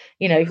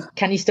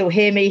 Can you still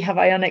hear me? Have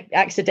I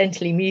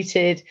accidentally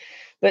muted?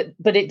 But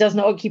it does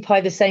not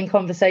occupy the same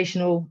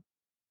conversational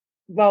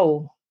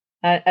role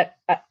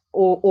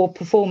or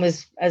perform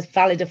as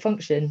valid a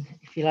function,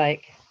 if you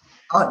like.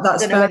 I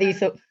don't know whether you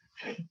thought.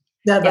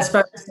 Yeah, that's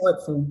very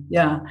insightful.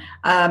 Yeah.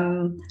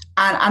 And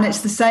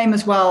it's the same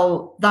as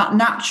well, that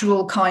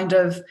natural kind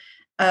of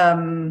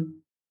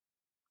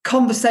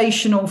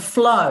conversational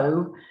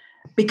flow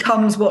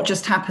becomes what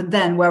just happened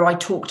then, where I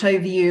talked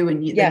over you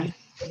and you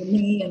over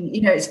me, and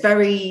it's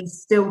very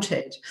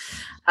stilted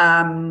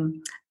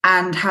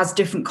and has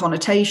different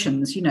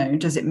connotations.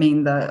 Does it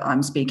mean that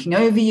I'm speaking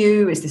over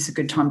you? Is this a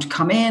good time to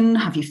come in?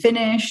 Have you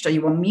finished? Are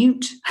you on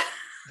mute?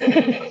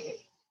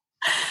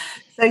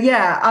 So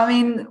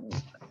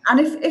and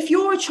if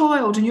you're a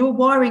child and you're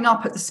wiring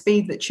up at the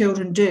speed that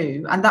children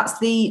do, and that's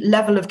the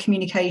level of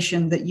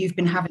communication that you've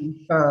been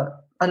having for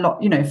a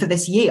lot, for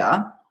this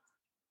year,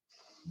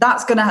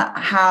 that's going to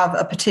have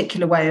a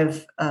particular way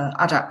of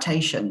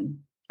adaptation.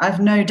 I have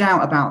no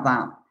doubt about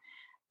that.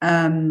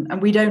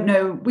 And we don't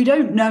know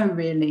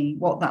really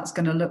what that's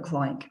going to look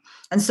like.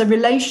 And so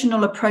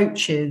relational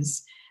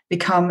approaches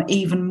become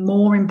even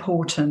more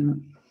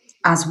important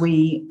as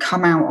we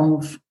come out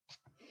of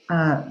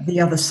the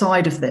other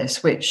side of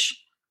this, which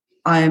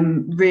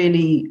I'm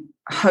really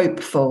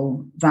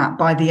hopeful that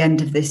by the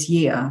end of this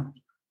year,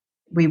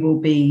 we will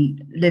be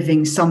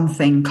living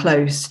something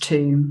close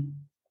to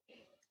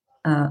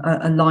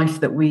a life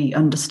that we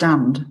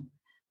understand.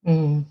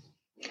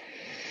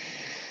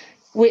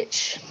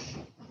 Which,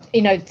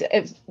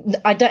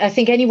 I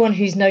think anyone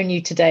who's known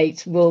you to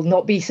date will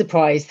not be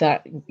surprised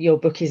that your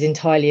book is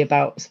entirely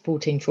about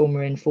supporting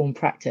trauma-informed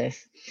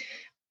practice.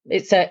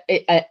 It's a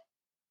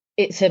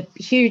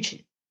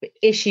huge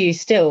issue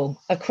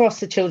still across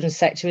the children's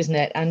sector, isn't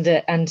it? And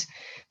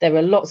there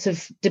are lots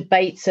of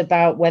debates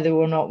about whether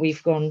or not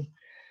we've gone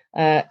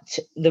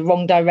the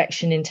wrong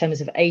direction in terms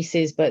of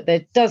ACEs, but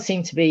there does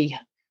seem to be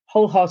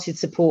wholehearted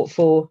support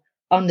for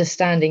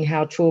understanding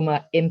how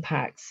trauma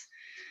impacts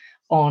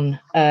on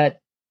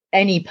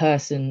any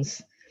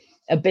person's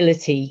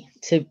ability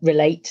to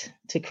relate,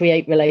 to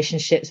create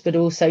relationships, but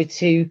also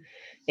to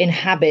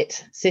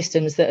inhabit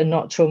systems that are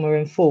not trauma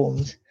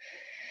informed.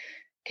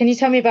 Can you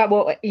tell me about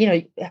what,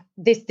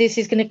 this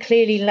is going to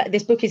clearly,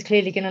 this book is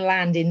clearly going to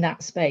land in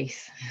that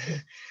space.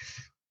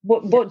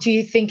 What do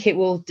you think it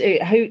will do?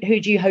 Who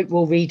do you hope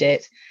will read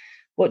it?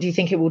 what do you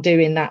think it will do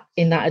in that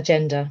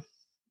agenda?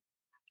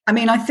 I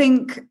mean, I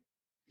think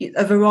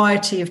a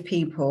variety of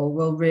people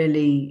will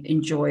really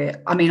enjoy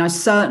it. I mean, I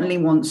certainly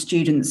want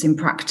students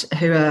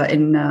who are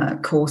in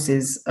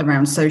courses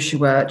around social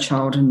work,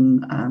 child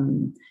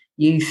and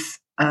youth,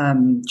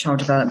 child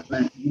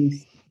development,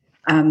 youth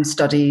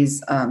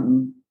studies,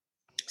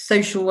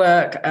 social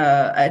work,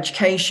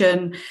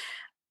 education,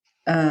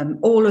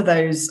 all of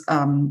those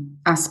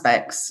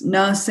aspects,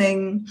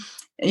 nursing,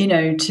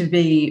 to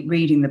be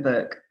reading the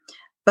book.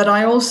 But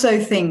I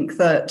also think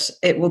that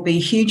it will be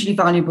hugely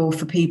valuable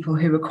for people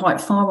who are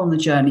quite far on the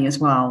journey as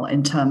well,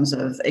 in terms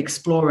of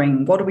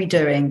exploring, what are we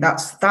doing?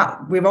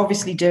 We're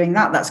obviously doing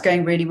that. That's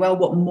going really well.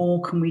 What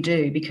more can we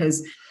do?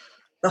 Because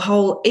the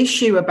whole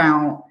issue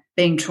about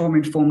being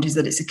trauma-informed is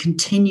that it's a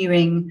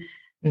continuing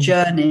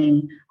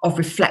journey of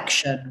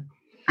reflection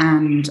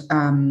and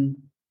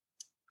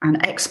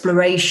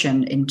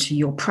exploration into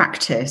your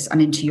practice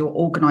and into your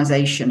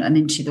organization and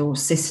into your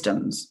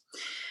systems.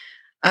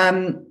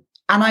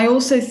 And I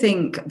also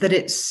think that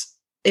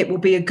it will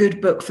be a good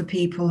book for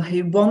people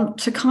who want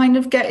to kind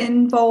of get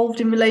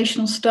involved in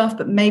relational stuff,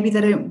 but maybe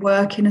they don't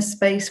work in a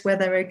space where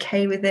they're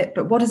okay with it.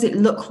 But what does it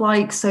look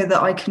like so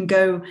that I can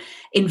go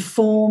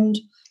informed?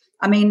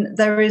 I mean,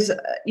 there is,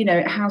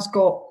 it has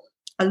got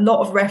a lot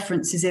of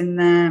references in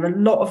there, a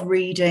lot of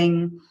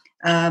reading.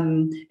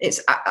 It's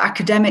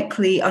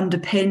academically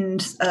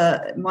underpinned.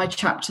 My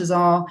chapters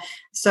are.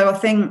 So I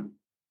think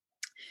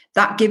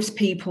that gives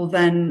people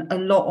then a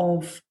lot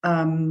of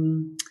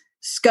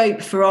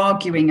scope for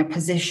arguing a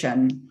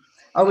position.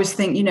 I always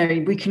think,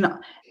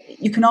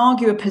 you can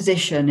argue a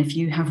position if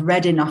you have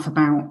read enough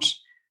about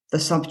the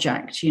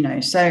subject,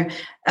 So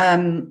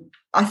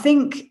I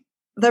think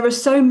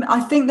I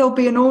think there'll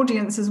be an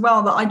audience as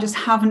well that I just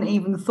haven't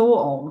even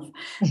thought of,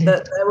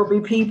 that there will be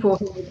people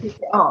who will pick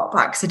it up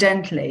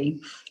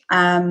accidentally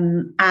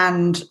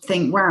and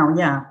think, wow,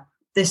 yeah,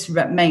 this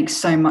makes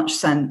so much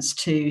sense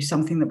to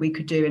something that we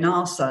could do in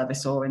our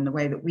service or in the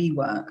way that we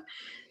work.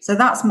 So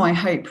that's my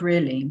hope,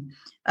 really.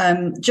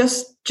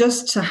 Just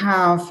to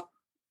have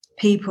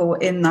people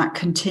in that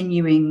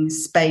continuing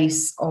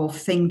space of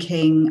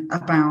thinking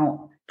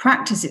about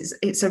practice.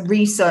 It's a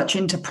research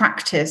into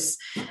practice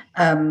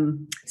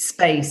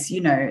space.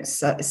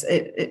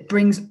 It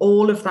brings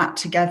all of that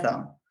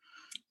together.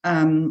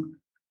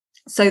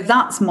 So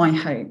that's my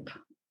hope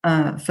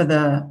for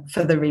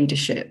the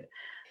readership.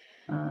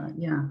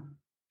 Yeah.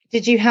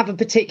 Did you have a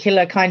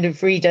particular kind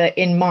of reader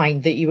in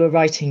mind that you were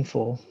writing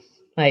for?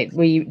 Like,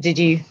 did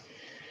you?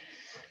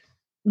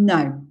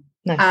 No.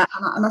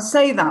 And I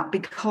say that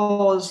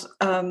because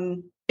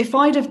if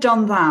I'd have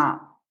done that,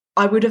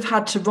 I would have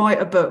had to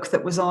write a book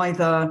that was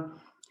either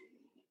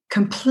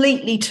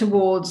completely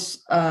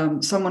towards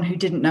someone who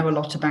didn't know a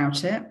lot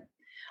about it,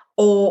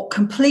 or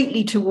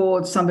completely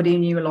towards somebody who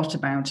knew a lot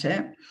about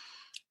it,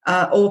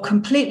 or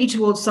completely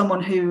towards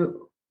someone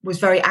who was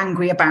very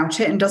angry about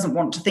it and doesn't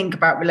want to think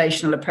about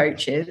relational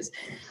approaches.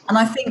 And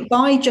I think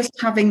by just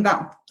having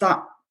that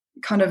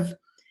kind of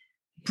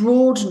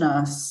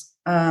broadness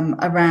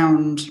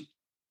around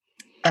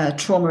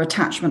trauma,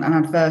 attachment and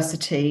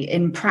adversity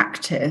in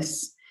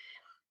practice,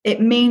 it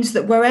means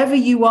that wherever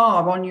you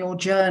are on your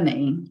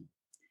journey,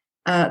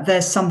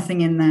 there's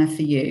something in there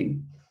for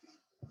you.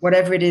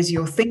 Whatever it is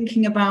you're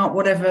thinking about,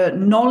 whatever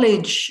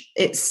knowledge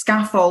it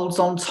scaffolds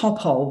on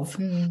top of,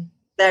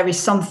 there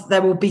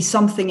will be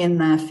something in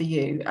there for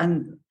you.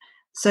 And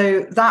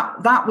so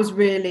that was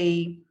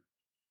really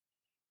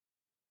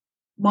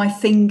my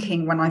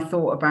thinking when I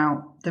thought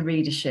about the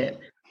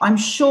readership. I'm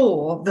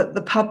sure that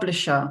the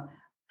publisher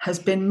has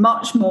been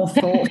much more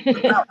thoughtful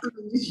about the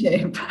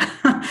readership.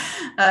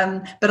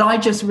 But I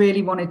just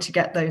really wanted to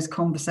get those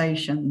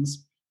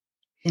conversations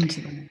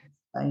into the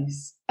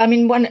space. I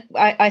mean,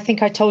 I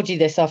think I told you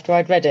this after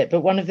I'd read it,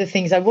 but one of the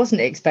things I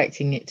wasn't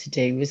expecting it to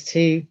do was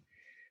to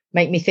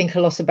make me think a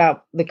lot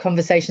about the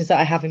conversations that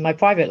I have in my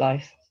private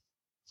life,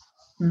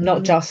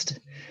 not just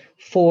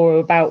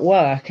about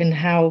work, and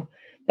how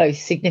both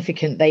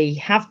significant they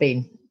have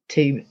been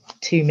to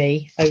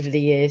me over the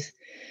years,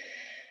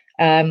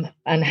 and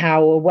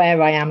how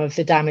aware I am of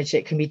the damage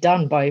that can be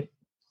done by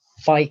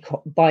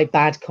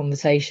bad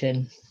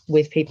conversation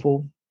with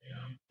people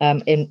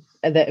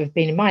that have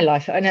been in my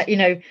life. And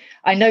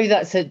I know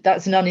that's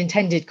an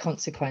unintended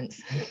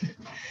consequence,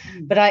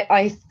 but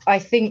I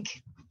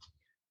think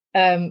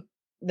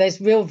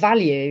there's real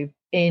value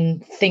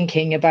in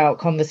thinking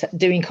about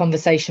doing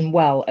conversation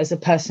well as a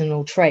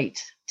personal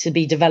trait to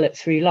be developed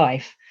through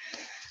life.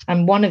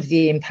 And one of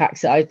the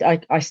impacts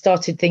that I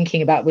started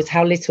thinking about was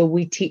how little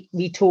we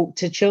talk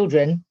to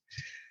children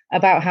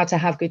about how to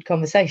have good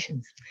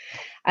conversations.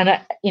 And,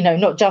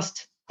 not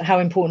just how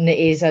important it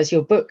is, as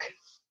your book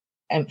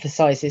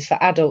emphasizes, for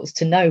adults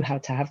to know how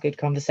to have good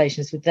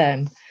conversations with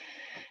them,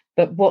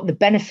 but what the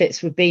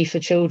benefits would be for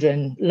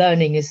children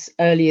learning as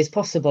early as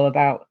possible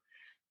about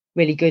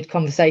really good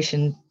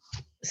conversation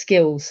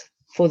skills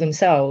for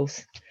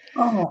themselves.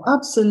 Oh,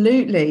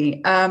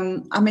 absolutely.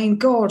 I mean,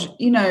 God,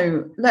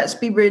 let's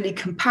be really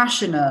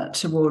compassionate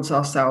towards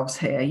ourselves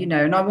here,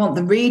 and I want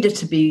the reader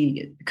to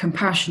be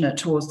compassionate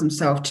towards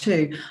themselves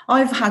too.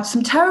 I've had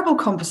some terrible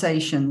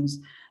conversations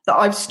that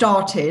I've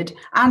started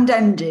and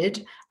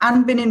ended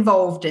and been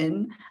involved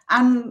in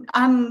and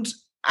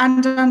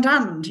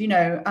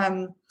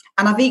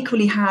I've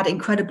equally had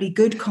incredibly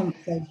good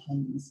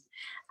conversations.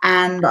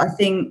 And I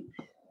think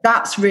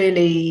that's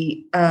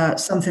really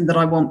something that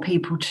I want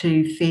people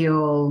to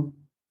feel,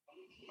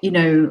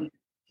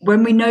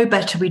 when we know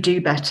better, we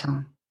do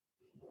better.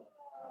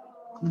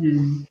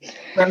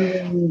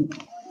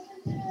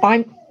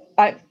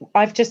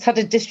 I've just had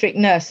a district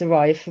nurse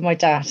arrive for my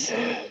dad.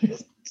 Sorry.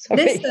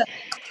 Listen,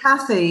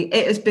 Kathy,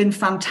 it has been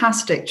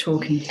fantastic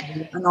talking to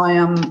you, and I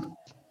am.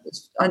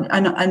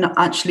 And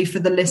actually, for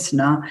the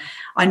listener,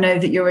 I know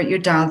that you're at your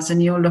dad's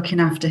and you're looking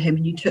after him,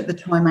 and you took the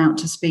time out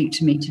to speak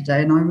to me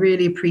today, and I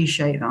really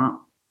appreciate that.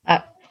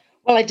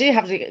 Well, I do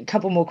have a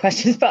couple more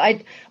questions, but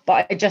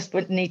I just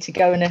would need to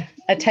go and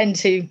attend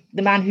to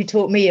the man who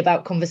taught me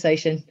about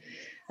conversation,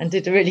 and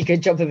did a really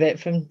good job of it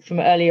from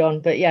early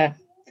on. But yeah,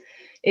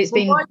 it's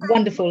been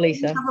wonderful,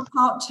 Lisa. Have a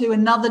part 2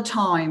 another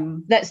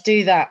time. Let's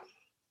do that.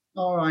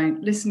 All right.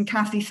 Listen,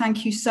 Kathy,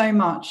 thank you so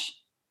much.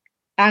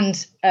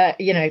 And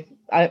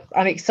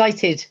I'm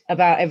excited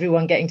about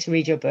everyone getting to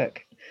read your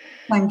book.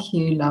 Thank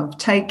you, love.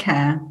 Take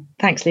care.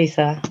 Thanks,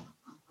 Lisa.